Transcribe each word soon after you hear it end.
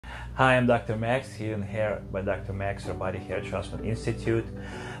Hi, I'm Dr. Max, here in Hair by Dr. Max, Robotic Transplant Institute.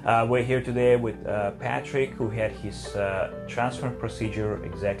 We're here today with Patrick, who had his transplant procedure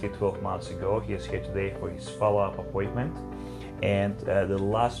exactly 12 months ago. He is here today for his follow-up appointment. And the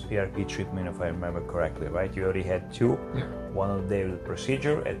last PRP treatment, if I remember correctly, right? You already had two. Yeah. One of the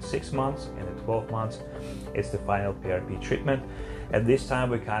procedure at 6 months and at 12 months. It's the final PRP treatment. At this time,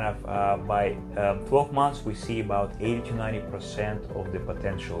 we kind of, by 12 months, we see about 80 to 90% of the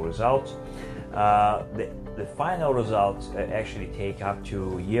potential results. The final results actually take up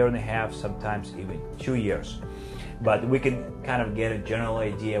to a year and a half, sometimes even 2 years. But we can kind of get a general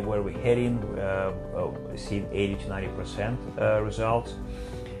idea where we're heading, seeing 80 to 90% results.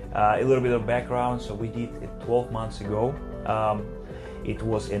 A little bit of background, so we did it 12 months ago. It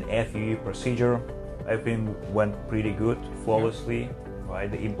was an FUE procedure. Everything went pretty good, flawlessly, right?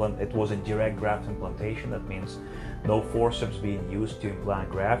 The implant, it was a direct graft implantation. That means no forceps being used to implant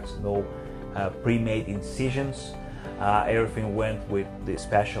grafts, no pre-made incisions. Everything went with the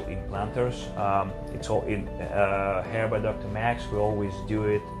special implanters. It's all in Hair by Dr. Max. We always do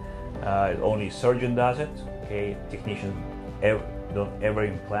it. Only surgeon does it. Okay, technicians don't ever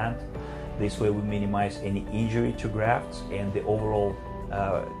implant. This way we minimize any injury to grafts, and the overall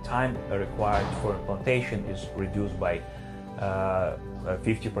time required for implantation is reduced by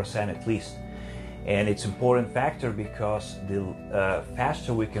 50% at least. And it's an important factor because the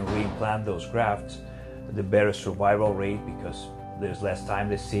faster we can reimplant those grafts, the better survival rate, because there's less time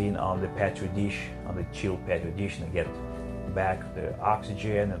they're sitting on the petri dish, on the chilled petri dish, and get back the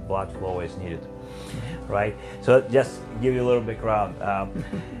oxygen and blood flow as needed, right? So just give you a little background.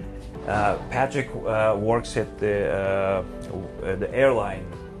 Patrick works at the airline,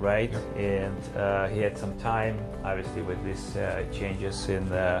 right? Yep. And he had some time, obviously, with these changes in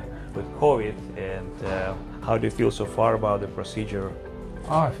with COVID. And how do you feel so far about the procedure?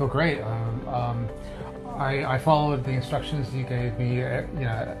 Oh, I feel great. I followed the instructions you gave me,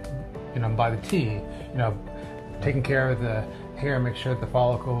 you know, by the T. You know, taking care of the hair, make sure the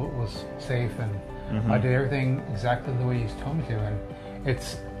follicle was safe, and I did everything exactly the way you told me to. And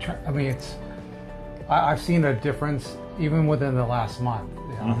I've seen a difference even within the last month.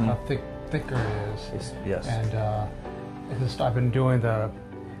 You know, how thicker it is. Yes. And I've been doing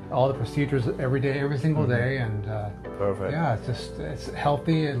all the procedures every day, every single day, and perfect. yeah, it's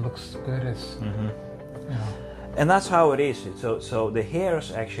healthy. It looks good. It's you know. And that's how it is. So the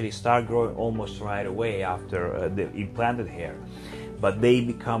hairs actually start growing almost right away after the implanted hair, but they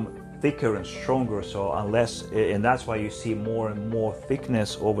become thicker and stronger. So and that's why you see more and more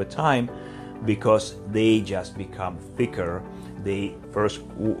thickness over time, because they just become thicker. They first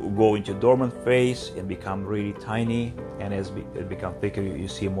go into dormant phase and become really tiny, and as it becomes thicker, you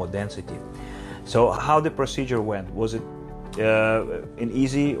see more density. So how the procedure went? Was it an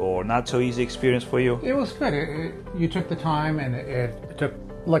easy or not so easy experience for you? It was good. You took the time, and it took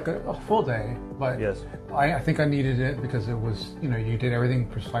like a full day, but yes. I think I needed it because it was, you know, you did everything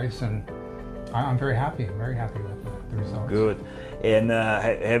precise, and I'm very happy with the results. Good. And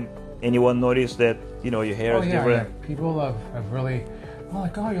have anyone noticed that, you know, your hair is different? Yeah. People have really,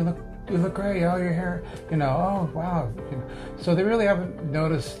 like, oh, you look great. Oh, your hair, you know, oh, wow. You know, so they really haven't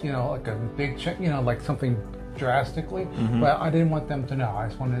noticed, you know, like a big change, you know, like something drastically, but I didn't want them to know. I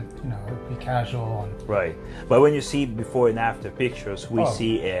just wanted, you know, to be casual. And right. But when you see before and after pictures, we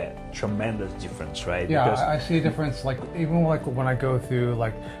see a tremendous difference, right? Yeah, because I see a difference. Like even like when I go through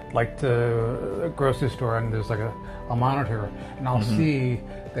like the grocery store, and there's like a monitor, and I'll see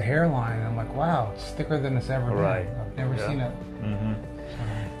the hairline, and I'm like, wow, it's thicker than it's ever been. Right. I've never seen it.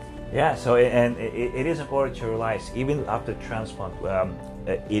 Yeah, so and it is important to realize, even after transplant,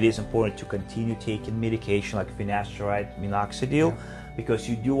 it is important to continue taking medication like finasteride, minoxidil, because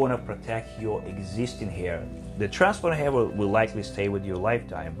you do want to protect your existing hair. The transplant hair will likely stay with you a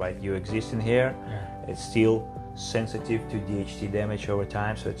lifetime, right? Your existing hair, it's still sensitive to DHT damage over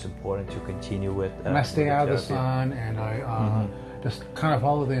time, so it's important to continue with. And I stay out of the sun, and I just kind of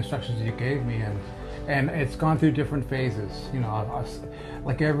follow the instructions you gave me, and it's gone through different phases. You know,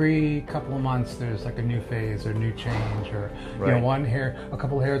 like every couple of months there's like a new phase or new change, or you know, a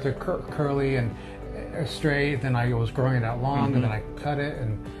couple of hairs are curly and straight, then I was growing it out long, and then I cut it,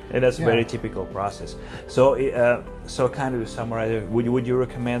 and that's a very typical process. So so kind of to summarize, would you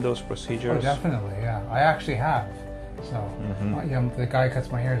recommend those procedures? Oh, definitely, yeah. I actually have. So the guy who cuts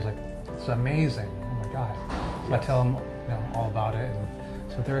my hair is like, it's amazing. Oh my god. So I tell him, you know, all about it, and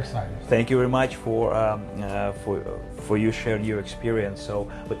so they're excited. Thank you very much for you sharing your experience. So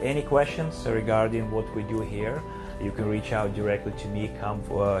with any questions regarding what we do here, you can reach out directly to me. Come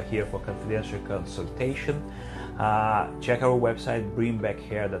here for confidential consultation. Check our website,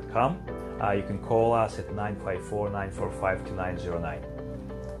 bringbackhair.com. You can call us at 954-945-2909.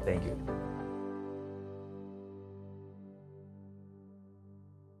 Thank you.